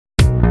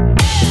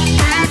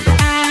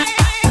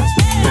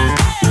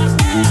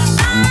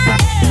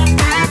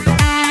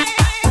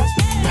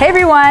Hey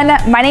everyone,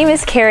 my name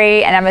is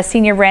Carrie and I'm a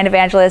senior brand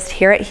evangelist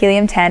here at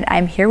Helium 10.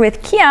 I'm here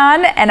with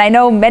Kian, and I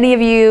know many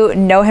of you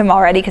know him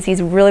already because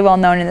he's really well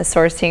known in the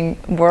sourcing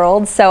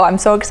world. So I'm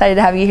so excited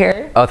to have you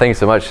here. Oh, thank you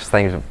so much.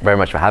 Thank you very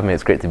much for having me.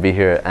 It's great to be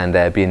here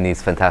and be in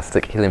these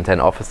fantastic Helium 10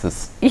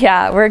 offices.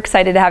 Yeah, we're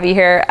excited to have you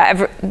here.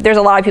 There's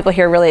a lot of people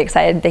here really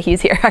excited that he's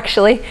here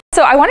actually.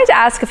 So I wanted to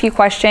ask a few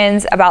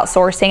questions about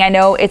sourcing. I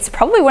know it's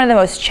probably one of the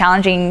most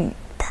challenging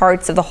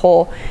parts of the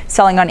whole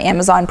selling on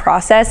Amazon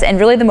process, and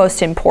really the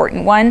most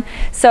important one.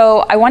 So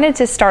I wanted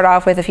to start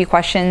off with a few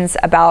questions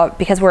about,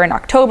 because we're in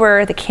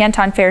October, the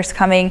Canton Fair is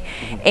coming,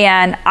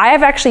 and I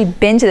have actually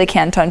been to the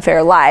Canton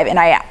Fair live, and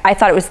I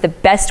thought it was the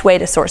best way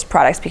to source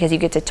products because you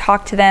get to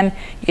talk to them,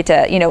 you get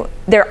to,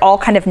 they're all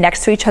kind of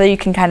next to each other. You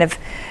can kind of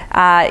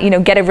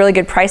get a really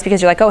good price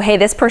because you're like, oh, hey,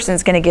 this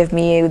person's going to give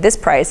me this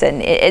price,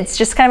 and it's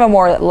just kind of a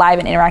more live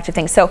and interactive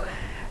thing. So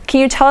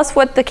can you tell us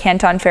what the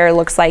Canton Fair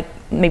looks like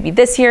maybe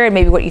this year, and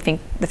maybe what you think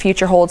the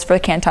future holds for the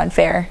Canton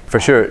Fair? For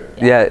sure,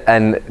 yeah.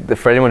 And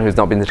for anyone who's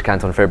not been to the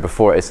Canton Fair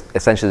before, it's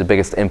essentially the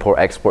biggest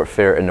import-export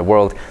fair in the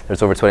world.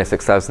 There's over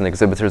 26,000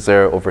 exhibitors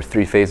there, over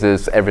 3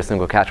 phases, every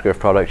single category of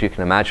product you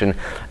can imagine.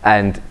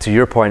 And to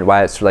your point,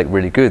 why it's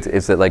really good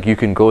is that you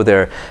can go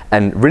there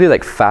and really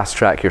fast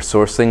track your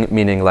sourcing,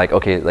 meaning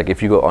okay,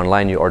 if you go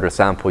online, you order a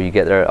sample, you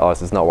get there, oh,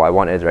 this is not what I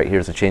wanted, right,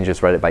 here's the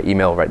changes, write it by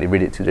email, right, they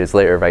read it 2 days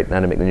later, right, now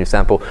to make the new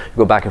sample, you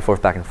go back and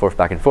forth, back and forth,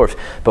 back and forth.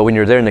 But when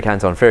you're there in the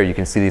Canton Fair, you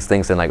can see these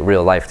things in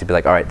real life to be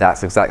all right,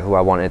 that's exactly what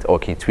I wanted, or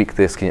can you tweak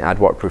this, can you add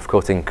waterproof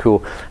coating,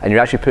 cool. And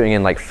you're actually putting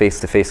in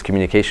face-to-face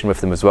communication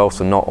with them as well,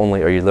 so not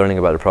only are you learning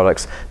about the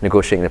products,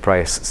 negotiating the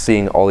price,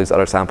 seeing all these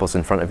other samples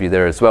in front of you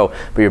there as well,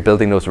 but you're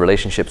building those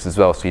relationships as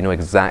well, so you know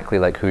exactly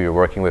who you're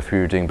working with, who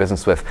you're doing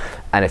business with.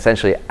 And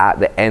essentially at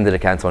the end of the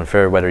Canton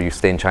Fair, whether you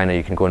stay in China,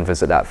 you can go and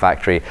visit that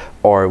factory,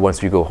 or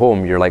once you go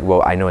home, you're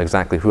well, I know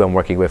exactly who I'm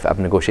working with, I've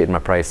negotiated my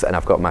price, and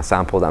I've got my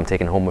sample that I'm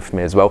taking home with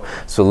me as well.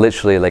 So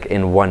literally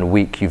in 1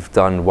 week, you've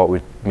done what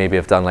would maybe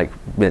have done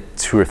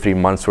 2 or 3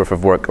 months worth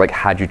of work,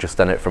 had you just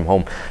done it from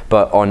home.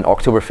 But on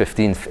October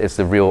 15th is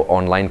the real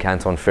online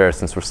Canton Fair,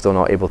 since we're still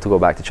not able to go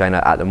back to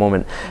China at the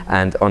moment.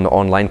 And on the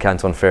online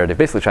Canton Fair, they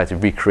basically try to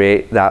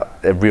recreate that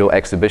real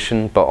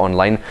exhibition, but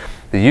online.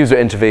 The user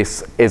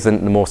interface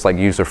isn't the most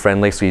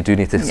user-friendly, so you do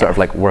need to sort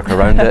of work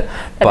around it.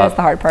 That is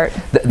the hard part.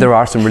 There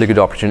are some really good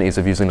opportunities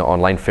of using the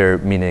online fair,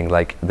 meaning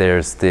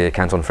there's the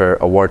Canton Fair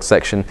awards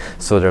section,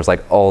 so there's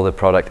all the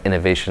product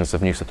innovations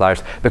of new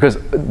suppliers, because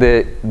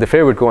the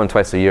fair would go on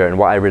twice a year, and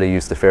what I really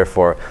used the fair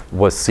for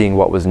was seeing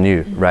what was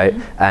new, right?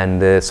 And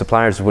the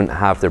suppliers wouldn't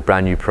have their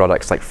brand new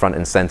products front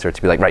and center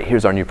to be right,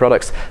 here's our new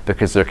products,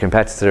 because their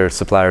competitor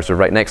suppliers are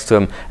right next to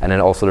them, and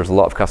then also there's a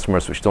lot of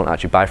customers which don't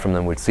actually buy from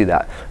them would see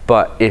that.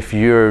 But if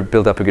you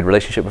build up a good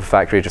relationship with a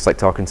factory, just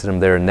talking to them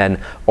there and then,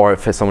 or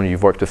if it's someone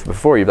you've worked with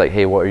before, you're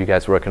hey, what are you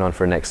guys working on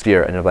for next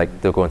year? And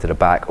they'll go into the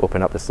back,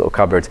 open up this little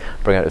cupboard,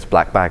 bring out this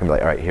black bag, and be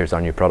all right, here's our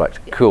new product,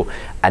 cool.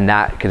 And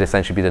that could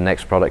essentially be the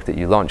next product that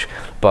you launch.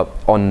 But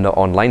on the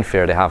online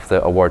fair, they have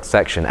the awards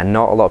section, and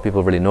not a lot of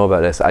people really know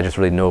about this. I just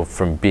really know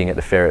from being at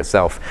the fair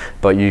itself.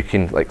 But you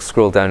can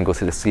scroll down, go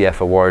to the CF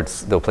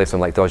awards, they'll play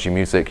some dodgy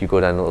music, you go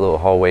down a little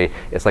hallway,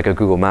 it's like a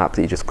Google map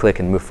that you just click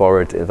and move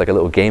forward. It's like a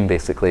little game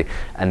basically,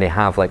 and they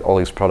have all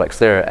these products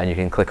there, and you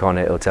can click on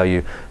it, it'll tell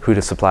you who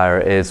the supplier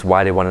is,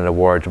 why they won an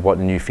award, what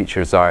the new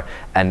features are,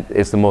 and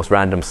it's the most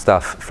random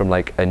stuff, from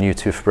a new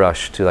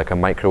toothbrush to a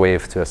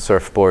microwave to a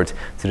surfboard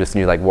to this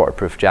new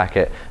waterproof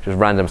jacket, just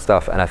random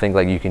stuff. And I think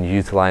you can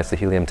utilize the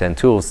Helium 10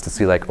 tools to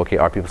see okay,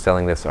 are people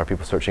selling this, are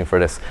people searching for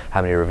this,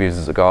 how many reviews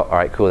has it got, all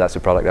right, cool, that's a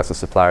product, that's a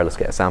supplier, let's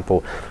get a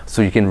sample.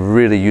 So you can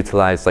really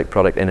utilize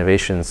product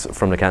innovations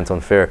from the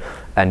Canton Fair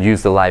and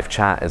use the live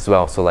chat as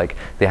well. So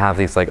they have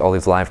these all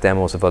these live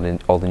demos of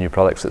all the new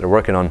products that they're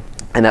working on.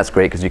 And that's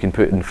great because you can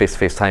put in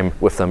face-to-face time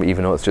with them,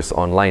 even though it's just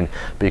online.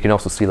 But you can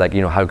also see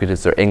how good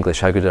is their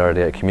English, how good are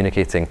they at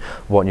communicating,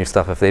 what new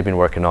stuff have they been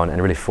working on,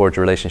 and really forge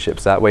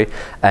relationships that way.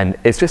 And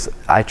it's just,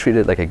 I treat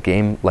it like a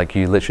game.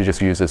 You literally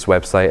just use this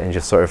website and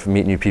just sort of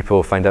meet new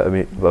people, find out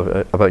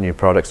about new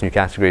products, new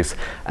categories,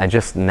 and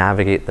just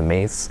navigate the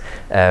maze.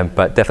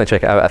 But definitely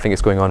check it out. I think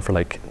it's going on for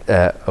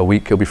a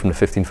week. It'll be from the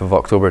 15th of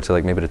October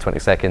to maybe the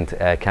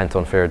 22nd,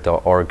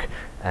 cantonfair.org,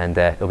 and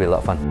it'll be a lot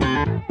of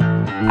fun.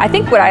 I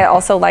think what I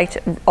also liked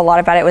a lot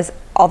about it was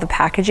all the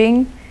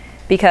packaging,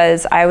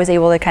 because I was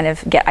able to kind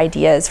of get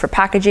ideas for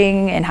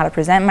packaging and how to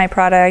present my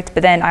product,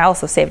 but then I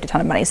also saved a ton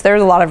of money. So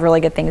there's a lot of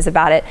really good things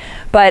about it.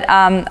 But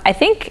I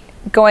think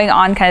going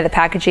on kind of the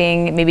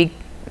packaging, maybe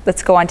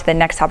let's go on to the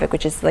next topic,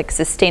 which is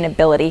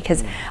sustainability,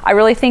 because I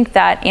really think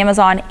that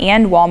Amazon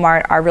and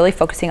Walmart are really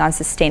focusing on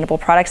sustainable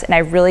products, and I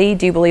really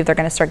do believe they're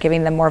going to start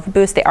giving them more of a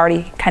boost. They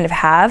already kind of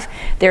have.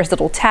 There's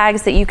little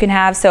tags that you can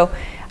have. So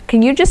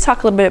Can you just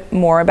talk a little bit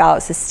more about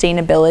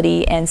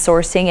sustainability and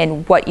sourcing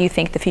and what you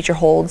think the future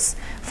holds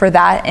for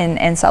that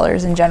and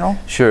sellers in general?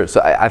 Sure.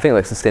 So I think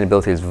like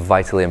sustainability is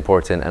vitally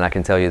important, and I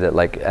can tell you that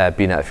like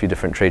being at a few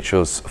different trade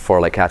shows for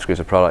like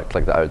categories of product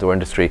like the outdoor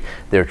industry,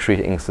 they're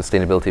treating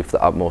sustainability with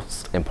the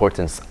utmost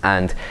importance.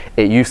 And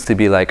it used to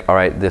be like, all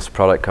right, this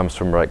product comes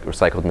from like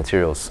recycled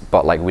materials,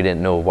 but like we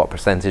didn't know what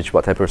percentage,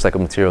 what type of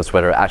recycled materials,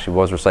 whether it actually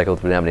was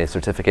recycled. We didn't have any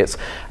certificates.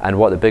 And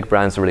what the big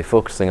brands are really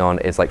focusing on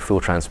is like full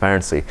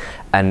transparency.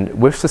 And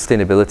with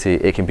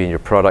sustainability, it can be in your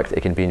product,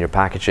 it can be in your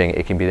packaging,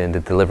 it can be in the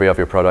delivery of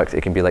your product,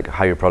 it can be like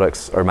how your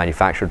products are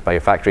manufactured by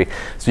your factory.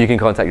 So you can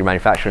contact your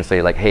manufacturer and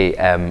say like, hey,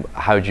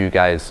 how do you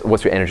guys,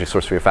 what's your energy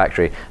source for your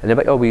factory? And they're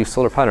like, oh, we use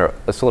solar power,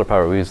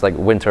 we use like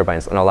wind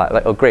turbines and all that.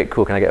 Like, oh great,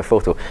 cool, can I get a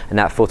photo? And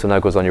that photo now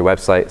goes on your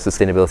website,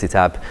 sustainability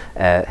tab,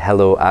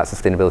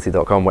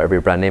 hello@sustainability.com, whatever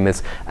your brand name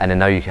is. And then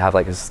now you have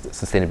like a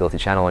sustainability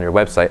channel on your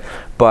website.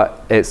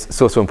 But it's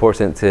so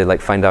important to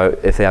like find out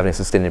if they have any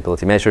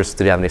sustainability measures,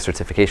 do they have any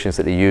certifications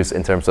that they use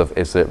in terms of,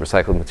 is it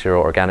recycled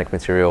material, organic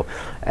material,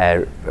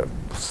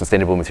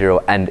 sustainable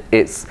material. And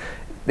it's,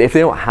 if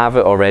they don't have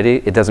it already,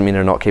 it doesn't mean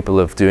they're not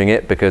capable of doing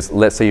it, because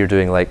let's say you're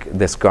doing like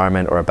this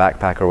garment or a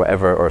backpack or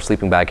whatever, or a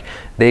sleeping bag,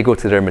 they go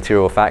to their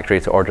material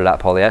factory to order that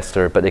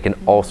polyester, but they can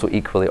also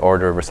equally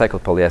order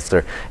recycled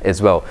polyester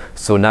as well.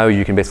 So now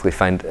you can basically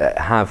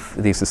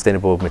have these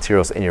sustainable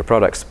materials in your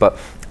products. But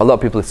a lot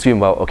of people assume,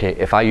 well, okay,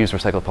 if I use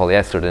recycled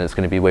polyester, then it's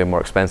going to be way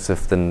more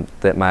expensive than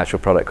my actual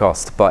product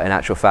cost. But in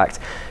actual fact,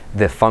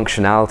 the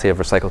functionality of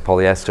recycled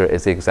polyester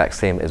is the exact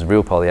same as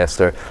real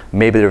polyester.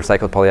 Maybe the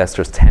recycled polyester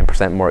is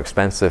 10% more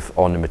expensive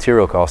on the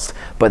material cost,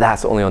 but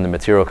that's only on the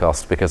material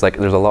cost, because like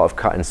there's a lot of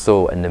cut and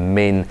sew, and the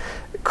main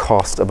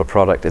cost of a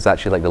product is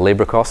actually like the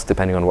labor cost,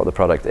 depending on what the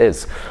product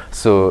is.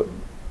 So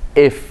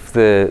if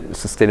the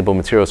sustainable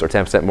materials are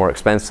 10% more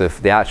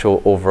expensive, the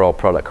actual overall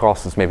product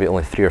cost is maybe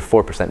only 3 or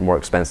 4% more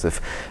expensive.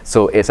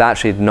 So it's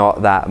actually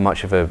not that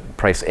much of a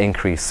price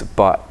increase,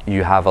 but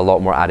you have a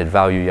lot more added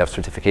value. You have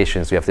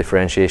certifications, you have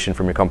differentiation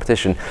from your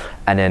competition,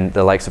 and then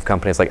the likes of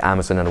companies like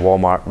Amazon and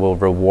Walmart will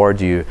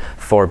reward you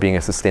for being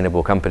a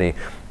sustainable company.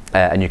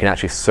 And you can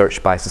actually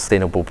search by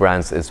sustainable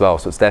brands as well.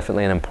 So it's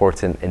definitely an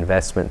important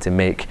investment to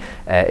make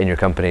in your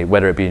company,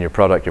 whether it be in your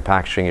product, your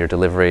packaging, your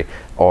delivery,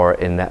 or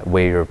in that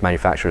way your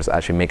manufacturers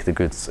actually make the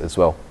goods as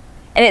well.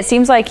 And it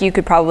seems like you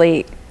could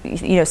probably,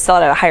 sell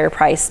it at a higher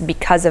price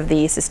because of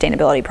the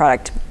sustainability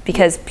product,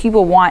 because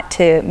people want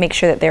to make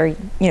sure that they're,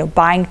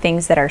 buying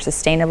things that are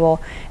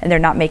sustainable and they're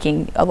not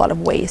making a lot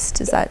of waste.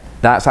 Is that?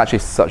 That's actually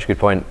such a good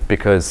point,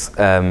 because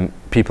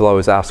people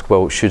always ask,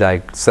 well, should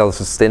I sell a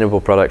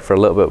sustainable product for a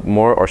little bit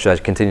more, or should I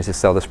continue to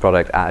sell this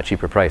product at a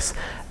cheaper price?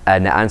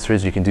 And the answer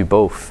is you can do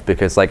both,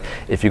 because like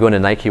if you go on a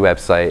Nike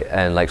website,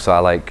 and like, so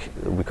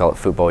we call it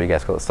football, you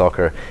guys call it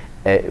soccer,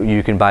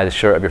 you can buy the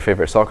shirt of your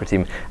favorite soccer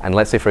team, and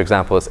let's say for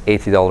example it's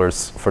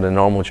 $80 for the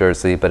normal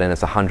jersey, but then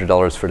it's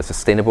 $100 for the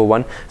sustainable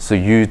one. So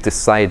you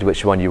decide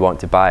which one you want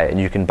to buy, and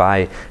you can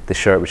buy the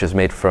shirt which is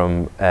made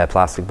from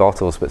plastic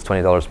bottles, but it's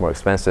 $20 more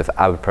expensive.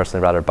 I would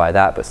personally rather buy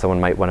that, but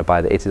someone might want to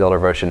buy the $80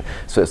 version.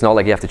 So it's not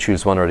like you have to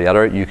choose one or the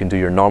other. You can do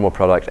your normal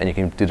product, and you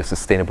can do the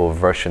sustainable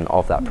version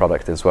of that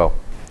product as well.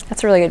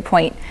 That's a really good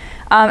point.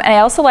 And I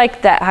also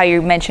like that how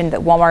you mentioned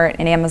that Walmart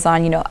and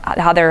Amazon,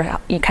 how they're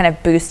kind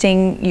of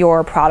boosting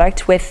your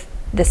product with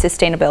the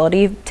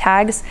sustainability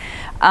tags.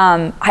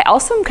 I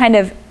also am kind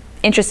of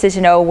interested to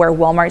know where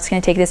Walmart's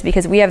going to take this,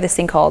 because we have this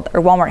thing called,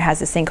 or Walmart has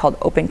this thing called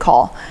Open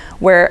Call,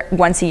 where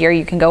once a year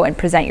you can go and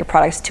present your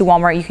products to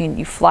Walmart.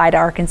 You fly to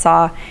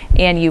Arkansas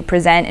and you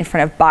present in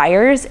front of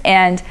buyers.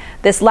 And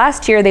this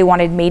last year they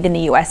wanted Made in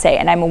the USA,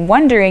 and I'm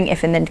wondering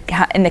if in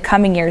the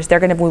coming years they're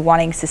going to be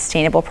wanting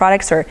sustainable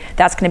products, or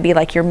that's going to be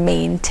like your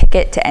main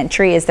ticket to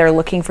entry, is they're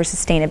looking for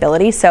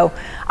sustainability. So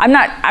I'm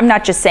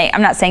not saying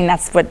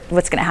that's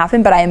what's going to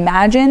happen, but I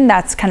imagine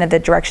that's kind of the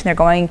direction they're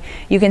going.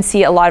 You can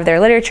see a lot of their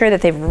literature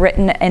that they've written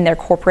in their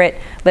corporate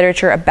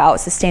literature about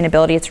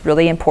sustainability. It's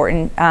really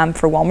important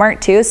for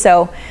Walmart too.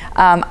 So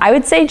I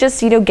would say just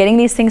getting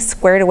these things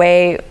squared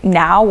away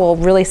now will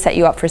really set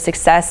you up for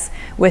success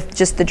with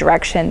just the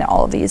direction that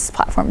all of these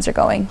platforms are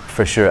going.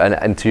 For sure,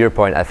 and to your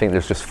point, I think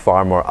there's just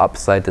far more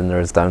upside than there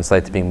is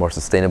downside to being more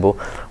sustainable.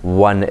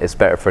 One, it's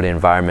better for the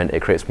environment,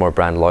 it creates more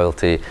brand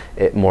loyalty,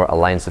 it more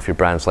aligns with your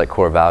brand's like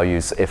core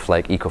values, if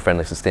like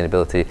eco-friendly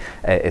sustainability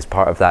is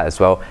part of that as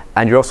well.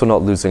 And you're also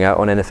not losing out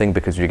on anything,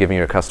 because you're giving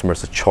your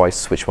customers a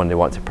choice which one they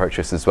want to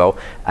purchase as well.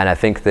 And I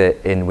think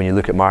that when you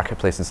look at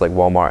marketplaces like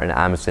Walmart and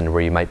Amazon,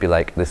 where you might be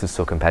like, this is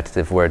so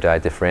competitive, where do I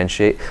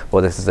differentiate?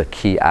 Well, this is a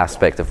key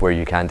aspect of where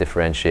you can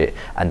differentiate,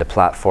 and the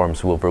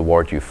platforms will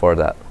reward you for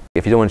that.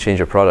 If you don't want to change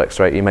your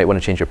products, right, you might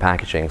want to change your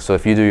packaging. So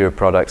if you do your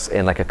products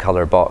in like a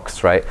color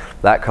box, right,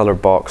 that color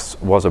box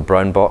was a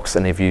brown box,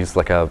 and they've used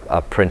like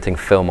a printing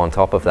film on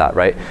top of that,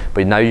 right?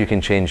 But now you can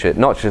change it,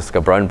 not just like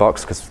a brown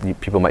box, because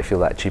people might feel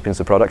that cheapens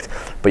the product,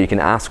 but you can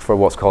ask for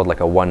what's called like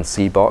a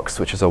 1C box,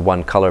 which is a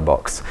one color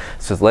box.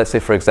 So let's say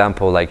for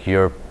example, like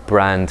your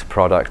brand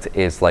product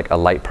is like a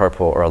light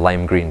purple or a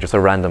lime green, just a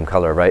random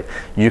color, right?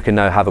 You can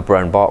now have a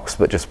brown box,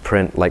 but just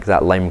print like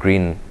that lime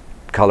green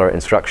color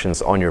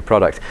instructions on your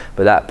product,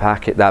 but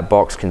that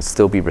box can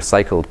still be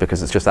recycled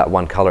because it's just that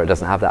one color. It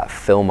doesn't have that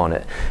film on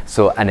it.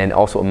 So, and then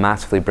also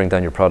massively bring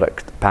down your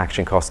product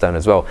packaging costs down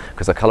as well,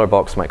 because a color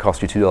box might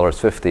cost you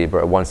 $2.50,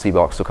 but a 1C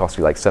box will cost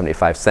you like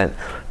 75 cents.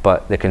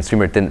 But the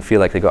consumer didn't feel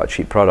like they got a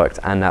cheap product,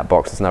 and that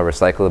box is now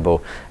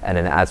recyclable, and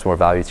then it adds more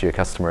value to your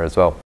customer as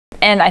well.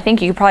 And I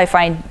think you could probably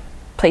find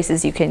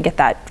places you can get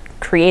that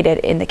created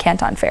in the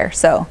Canton Fair.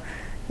 So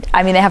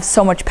I mean, they have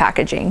so much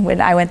packaging.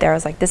 When I went there, I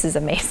was like, this is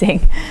amazing.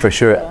 For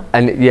sure. So.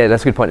 And yeah,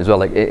 that's a good point as well.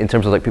 Like in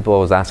terms of like people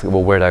always asking,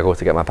 well, where do I go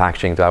to get my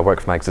packaging? Do I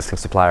work for my existing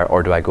supplier,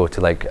 or do I go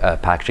to like a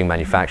packaging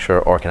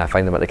manufacturer, or can I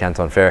find them at the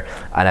Canton Fair?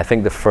 And I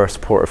think the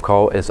first port of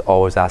call is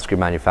always ask your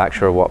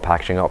manufacturer what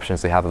packaging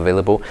options they have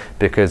available,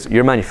 because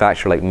your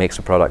manufacturer like makes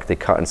a product, they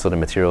cut and sew the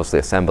materials, they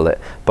assemble it,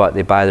 but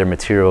they buy their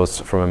materials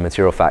from a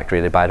material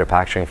factory, they buy their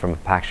packaging from a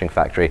packaging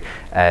factory,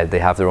 they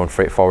have their own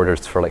freight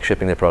forwarders for like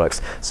shipping their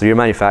products. So your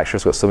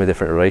manufacturer's got so many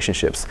different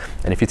relationships,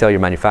 and if you tell your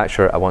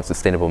manufacturer, I want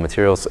sustainable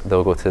materials,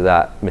 they'll go to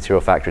that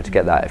material factory to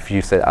get that. If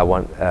you say I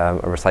want a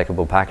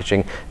recyclable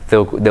packaging,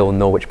 they'll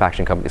know which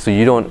packaging company. So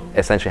you don't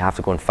essentially have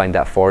to go and find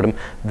that for them.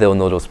 They'll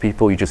know those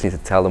people. You just need to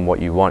tell them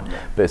what you want.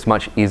 But it's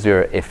much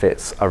easier if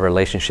it's a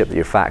relationship that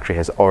your factory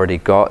has already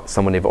got,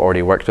 someone they've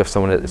already worked with,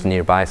 someone that's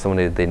nearby, someone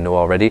that they know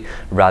already,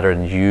 rather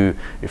than your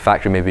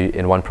factory maybe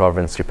in one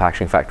province, your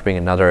packaging factory being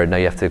another, and now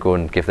you have to go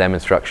and give them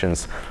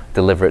instructions,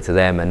 deliver it to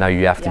them, and now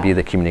you have to be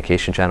the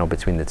communication channel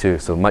between the two.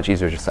 So much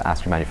easier just to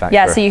ask your manufacturer.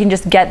 Yeah, so you can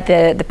just get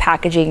the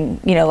packaging,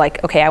 you know,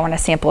 like, okay, I want a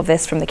sample of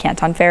this from the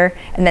Canton Fair,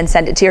 and then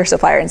send it to your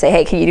supplier and say,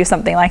 hey, can you do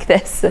something like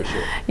this? For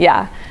sure.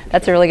 Yeah,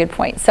 that's a really good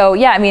point. So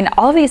yeah, I mean,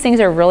 all of these things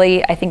are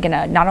really, I think,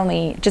 gonna not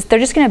only just, they're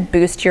just gonna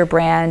boost your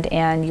brand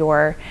and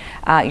your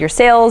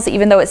sales.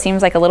 Even though it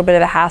seems like a little bit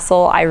of a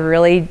hassle, I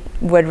really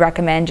would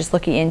recommend just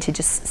looking into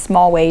just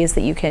small ways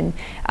that you can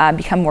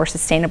become more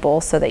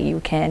sustainable, so that you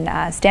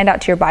can stand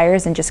out to your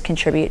buyers and just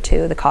contribute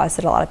to the cause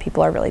that a lot of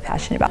people are really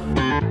passionate about.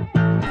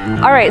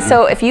 All right,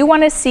 so if you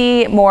want to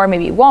see more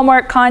maybe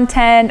Walmart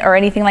content or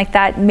anything like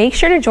that, make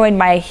sure to join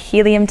my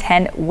Helium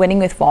 10 Winning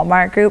with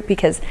Walmart group,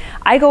 because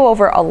I go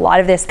over a lot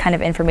of this kind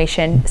of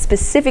information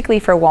specifically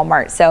for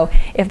Walmart. So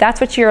if that's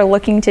what you're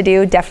looking to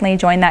do, definitely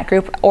join that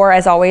group, or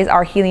as always,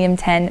 our Helium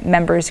 10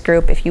 members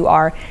group if you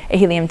are a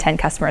Helium 10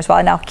 customer as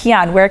well. Now,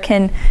 Kian, where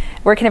can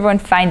everyone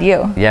find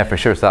you? Yeah, for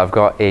sure. So I've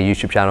got a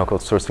YouTube channel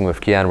called Sourcing with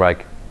Kian, where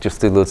I just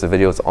do loads of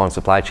videos on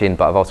supply chain,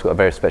 but I've also got a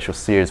very special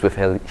series with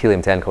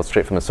Helium 10 called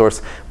Straight from the Source,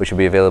 which will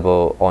be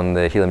available on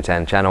the Helium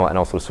 10 channel and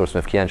also the Sourcing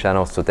with Kian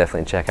channel. So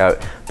definitely check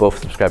out both,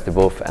 subscribe to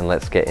both, and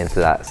let's get into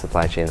that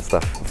supply chain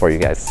stuff for you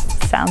guys.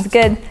 Sounds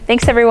good.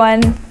 Thanks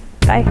everyone.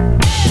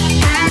 Bye.